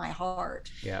that in my heart.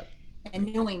 Yeah.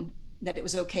 And knowing that it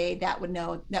was okay, that would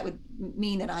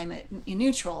mean that I'm in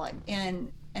neutral.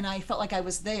 And I felt like I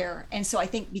was there. And so I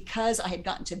think because I had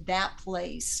gotten to that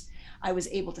place, I was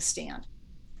able to stand.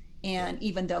 And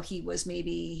even though he was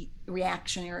maybe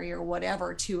reactionary or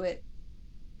whatever to it,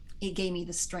 it gave me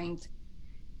the strength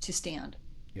to stand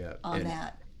on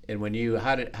that. And when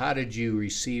how did you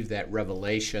receive that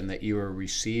revelation that you were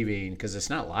receiving? Because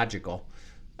it's not logical.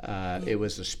 It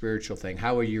was a spiritual thing.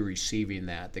 How were you receiving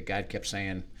that God kept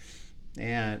saying,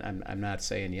 I'm not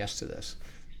saying yes to this?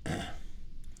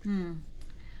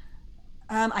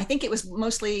 I think it was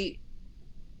mostly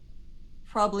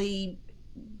probably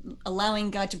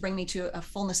allowing God to bring me to a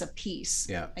fullness of peace.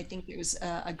 Yeah. I think it was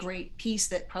a great peace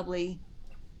that probably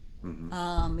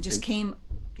just came.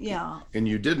 Yeah. And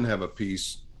you didn't have a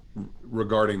peace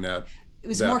regarding that. It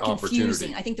was more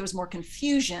confusing. I think there was more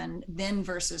confusion then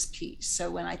versus peace.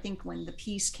 So when the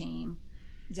peace came,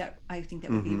 I think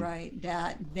that would be right.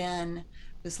 That then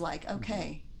was like,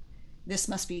 okay, this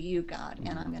must be you, God,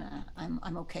 and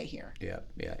I'm okay here. Yeah,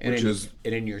 yeah. And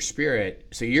in your spirit,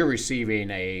 so you're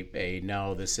receiving a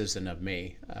no, this isn't of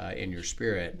me in your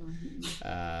spirit,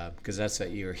 because that's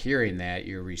that you're hearing that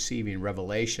you're receiving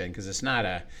revelation, because it's not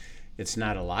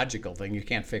a logical thing. You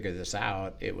can't figure this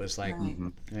out. It was like,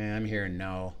 I'm hearing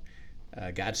no,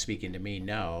 God's speaking to me,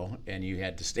 no, and you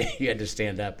had to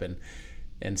stand up and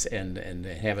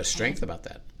have a strength about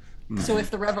that. So if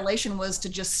the revelation was to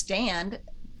just stand,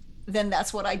 then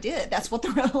that's what I did. That's what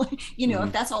the revelation,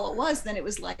 if that's all it was, then it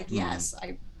was like, yes,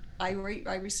 I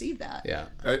received that. Yeah.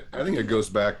 I think it goes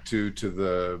back to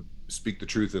the speak the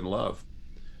truth in love.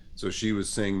 So she was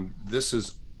saying, this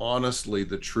is honestly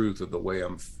the truth of the way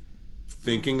I'm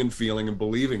thinking and feeling and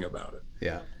believing about it.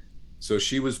 Yeah. So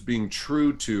she was being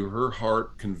true to her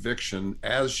heart conviction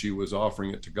as she was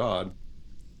offering it to God.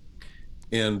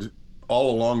 And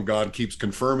all along, God keeps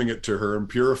confirming it to her and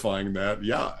purifying that.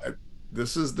 Yeah,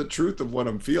 this is the truth of what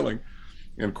I'm feeling.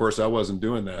 And of course, I wasn't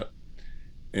doing that.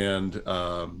 And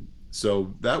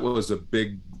so that was a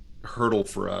big hurdle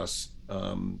for us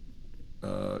in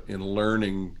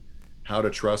learning how to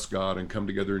trust God and come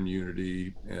together in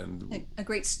unity. And a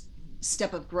great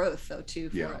step of growth, though, too,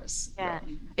 for us. Yeah.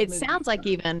 It sounds like,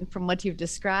 even from what you've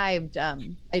described, I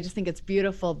just think it's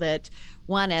beautiful that,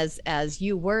 one, as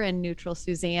you were in neutral,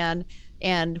 Suzanne,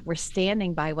 and were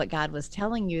standing by what God was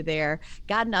telling you there,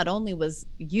 God not only was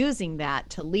using that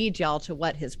to lead y'all to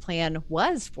what his plan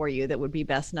was for you that would be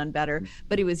best, none better,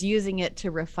 but he was using it to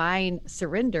refine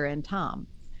surrender in Tom.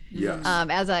 yes,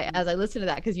 As I listened to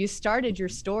that, because you started your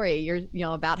story,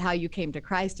 about how you came to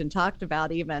Christ, and talked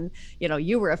about, even,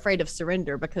 you were afraid of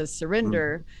surrender because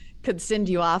surrender could send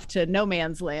you off to no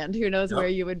man's land. Who knows where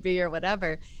you would be or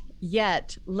whatever.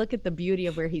 Yet look at the beauty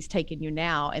of where he's taken you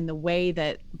now, and the way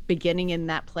that, beginning in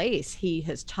that place, he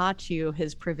has taught you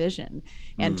his provision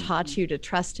and taught you to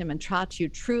trust him and taught you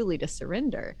truly to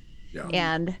surrender. Yeah.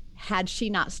 And had she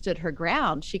not stood her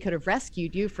ground, she could have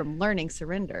rescued you from learning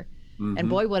surrender. And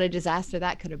boy, what a disaster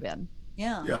that could have been.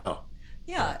 Yeah.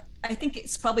 I think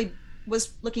it's probably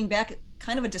was, looking back,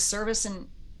 kind of a disservice in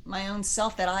my own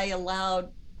self that I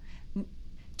allowed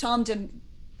Tom to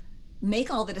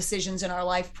make all the decisions in our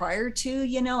life prior to,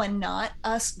 and not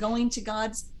us going to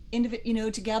God's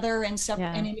together and separate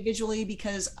and individually,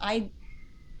 because I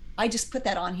just put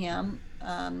that on him.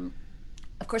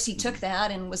 Of course, he took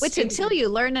that and was. Which, until you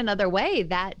learn another way,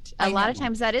 that a lot of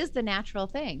times that is the natural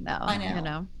thing, though. I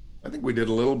know. I think we did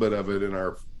a little bit of it in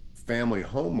our family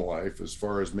home life as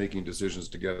far as making decisions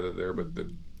together there. But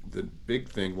the big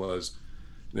thing was,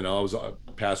 I was a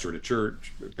pastor at a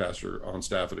church, pastor on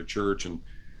staff at a church, and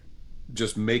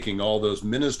just making all those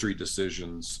ministry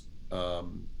decisions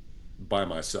by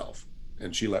myself.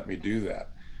 And she let me do that.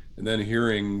 And then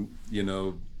hearing,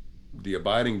 the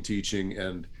abiding teaching,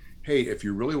 and hey, if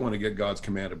you really want to get God's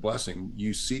commanded blessing,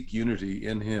 you seek unity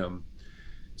in him.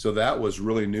 So that was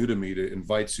really new to me, to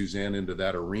invite Suzanne into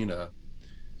that arena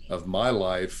of my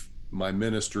life, my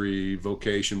ministry,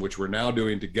 vocation, which we're now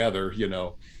doing together,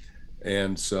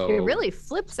 and so it really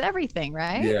flips everything,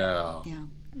 right? Yeah.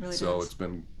 Really so does.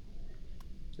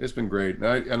 it's been great.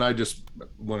 And I just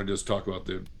want to talk about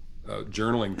the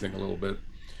journaling thing a little bit.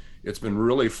 It's been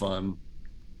really fun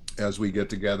as we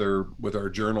get together with our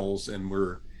journals, and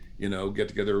we're, get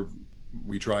together.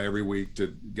 We try every week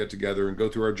to get together and go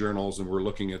through our journals, and we're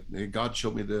looking at, hey, God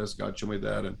showed me this, God showed me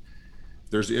that. And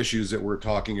there's issues that we're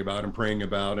talking about and praying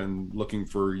about and looking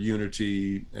for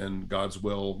unity and God's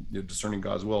will, discerning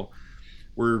God's will.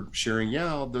 We're sharing,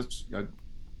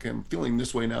 I'm feeling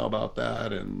this way now about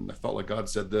that, and I felt like God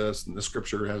said this, and the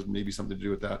scripture has maybe something to do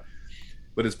with that.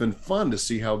 But it's been fun to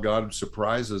see how God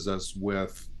surprises us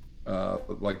with,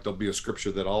 like, there'll be a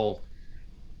scripture that I'll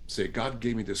say, God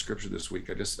gave me this scripture this week.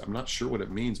 I'm not sure what it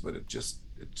means, but it just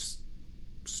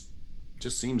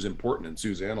seems important. And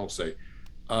Suzanne will say,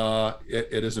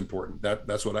 it is important.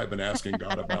 That's what I've been asking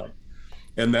God about.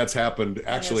 And that's happened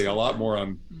actually a lot more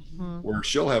on where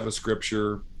she'll have a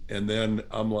scripture, and then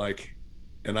I'm like,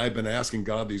 and I've been asking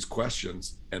God these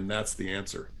questions, and that's the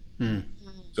answer.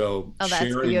 So that's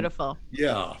sharing, beautiful.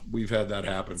 Yeah, we've had that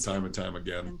happen time and time It's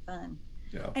again. been fun.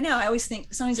 Yeah. I know. I always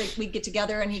think sometimes, like, we get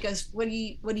together and he goes, what do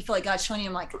you feel like God's showing you?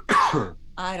 I'm like,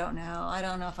 I don't know. I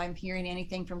don't know if I'm hearing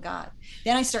anything from God.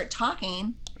 Then I start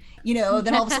talking, then all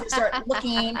of a sudden start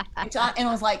looking and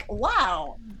I was like,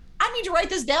 wow, I need to write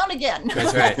this down again.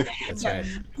 That's right. That's right.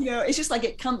 It's just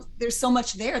like there's so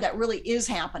much there that really is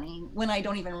happening when I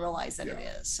don't even realize that it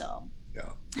is. So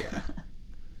Yeah.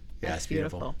 It's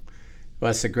beautiful. Well,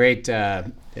 it's a great,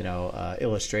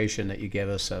 illustration that you gave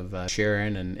us of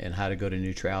sharing and how to go to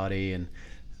neutrality. And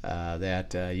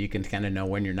that you can kind of know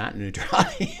when you're not in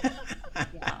neutrality.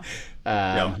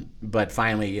 Yeah. But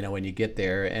finally, when you get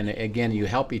there, and again, you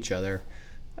help each other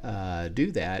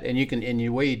do that, and you can. And the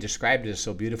way you described it is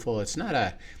so beautiful. It's not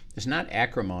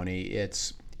acrimony.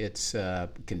 It's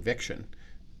conviction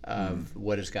of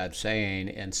what is God saying,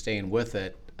 and staying with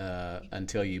it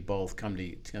until you both come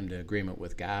to agreement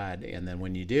with God. And then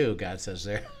when you do, God says,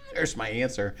 "There's my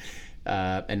answer,"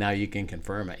 and now you can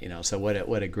confirm it. So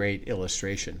what a great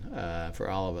illustration for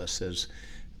all of us is.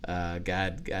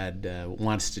 God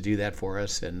wants to do that for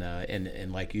us,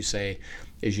 and like you say,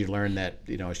 as you learn that,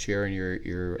 sharing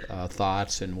your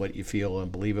thoughts and what you feel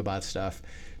and believe about stuff,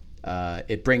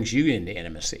 it brings you into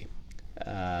intimacy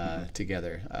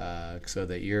together, so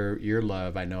that your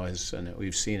love, I know, and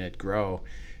we've seen it grow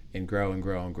and grow and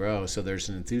grow and grow. So there's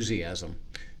an enthusiasm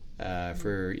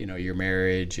for your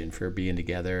marriage and for being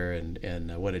together,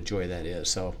 and what a joy that is.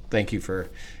 So thank you for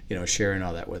sharing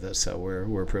all that with us. So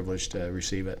we're privileged to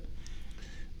receive it.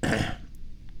 Yeah,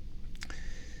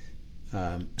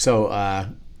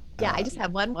 I just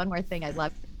have one more thing I'd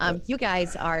love. You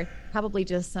guys are probably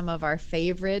just some of my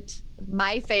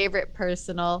favorite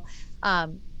personal.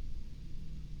 Can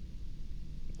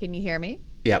you hear me?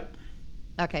 Yep.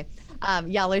 Okay.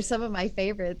 Y'all are some of my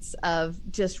favorites of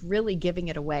just really giving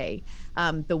it away.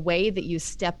 The way that you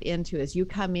step into as you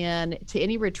come in to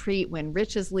any retreat when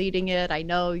Rich is leading it. I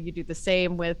know you do the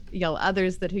same with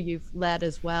others who you've led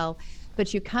as well,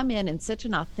 but you come in such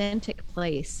an authentic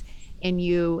place, and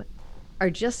you are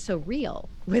just so real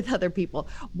with other people.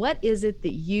 What is it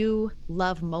that you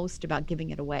love most about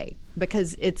giving it away?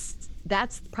 Because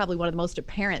that's probably one of the most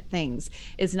apparent things,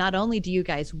 is not only do you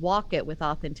guys walk it with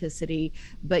authenticity,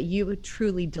 but you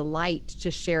truly delight to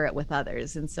share it with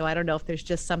others. And so I don't know if there's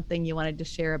just something you wanted to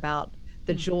share about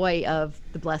the joy of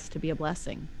the blessed to be a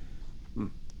blessing.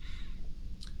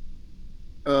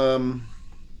 Well,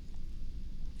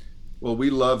 we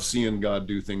love seeing God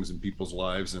do things in people's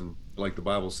lives, and like the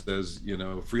Bible says,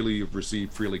 freely you've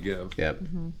received, freely give. Yep.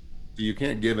 Mm-hmm. You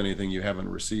can't give anything you haven't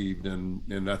received,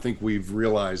 and I think we've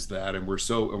realized that, and we're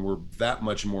that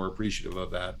much more appreciative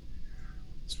of that,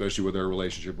 especially with our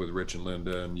relationship with Rich and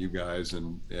Linda and you guys,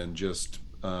 and just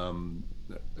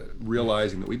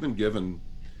realizing that we've been given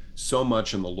so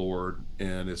much in the Lord,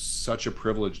 and it's such a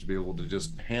privilege to be able to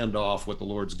just hand off what the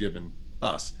Lord's given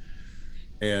us.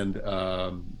 And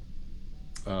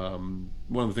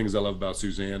one of the things I love about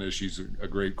Suzanne is she's a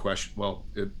great question. Well,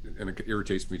 it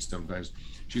irritates me sometimes.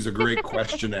 She's a great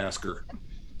question asker.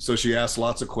 So she asks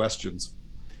lots of questions,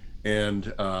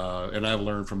 and I've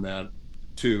learned from that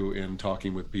too in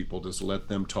talking with people. Just let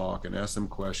them talk and ask them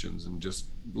questions, and just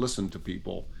listen to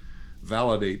people,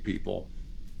 validate people.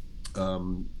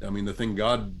 The thing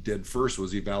God did first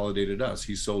was He validated us.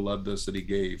 He so loved us that He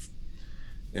gave.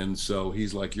 And so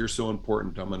He's like, you're so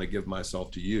important, I'm going to give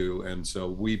myself to you. And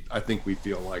so I think we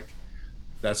feel like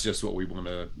that's just what we want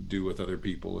to do with other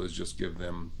people, is just give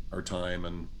them our time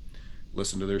and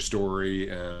listen to their story,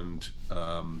 and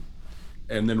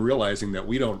then realizing that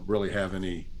we don't really have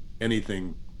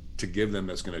anything to give them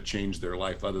that's going to change their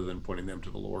life other than pointing them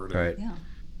to the Lord. Right. Yeah.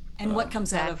 And what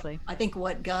comes Exactly. out of, I think,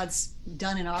 what God's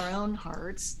done in our own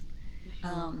hearts,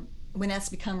 when that's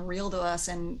become real to us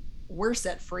and we're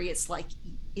set free, it's like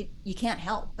you can't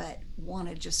help but want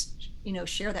to just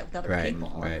share that with other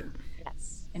people. Right.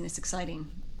 Yes. And it's exciting.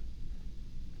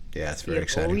 Yeah, it's very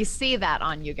Beautiful. exciting. We see that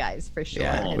on you guys for sure.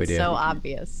 Yeah, we It's do. so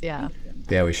obvious. Yeah.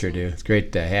 Yeah, we sure do. It's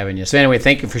great having you. So anyway,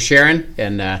 thank you for sharing,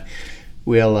 and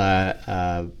we'll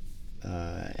have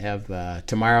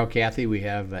tomorrow, Kathy. We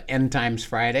have End Times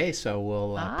Friday, so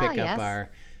we'll pick yes. up our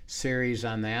series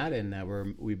on that, and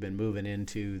we've been moving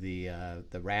into the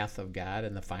wrath of God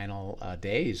in the final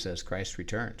days as Christ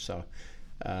returns. So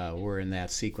we're in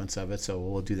that sequence of it. So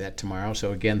we'll do that tomorrow.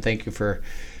 So again, thank you for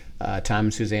Tom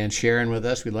and Suzanne sharing with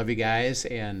us. We love you guys,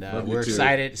 and we're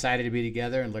excited to be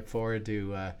together, and look forward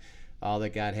to all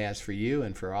that God has for you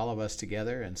and for all of us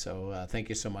together. And so thank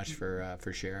you so much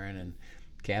for sharing. And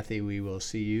Kathy, we will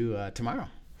see you tomorrow.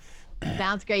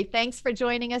 Sounds great. Thanks for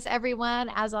joining us,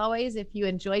 everyone. As always, if you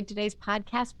enjoyed today's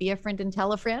podcast, be a friend and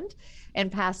tell a friend,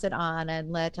 and pass it on,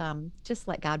 and let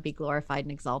God be glorified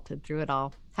and exalted through it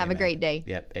all. Have Amen. a great day.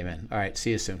 Yep. Amen. All right.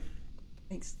 See you soon.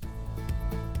 Thanks.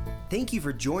 Thank you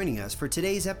for joining us for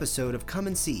today's episode of Come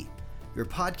and See, your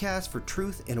podcast for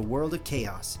truth in a world of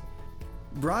chaos.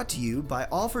 Brought to you by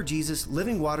All for Jesus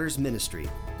Living Waters Ministry.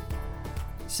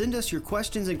 Send us your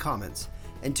questions and comments,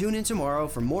 and tune in tomorrow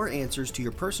for more answers to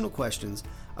your personal questions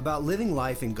about living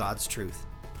life in God's truth.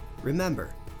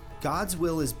 Remember, God's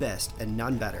will is best and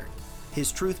none better.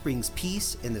 His truth brings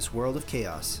peace in this world of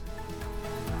chaos.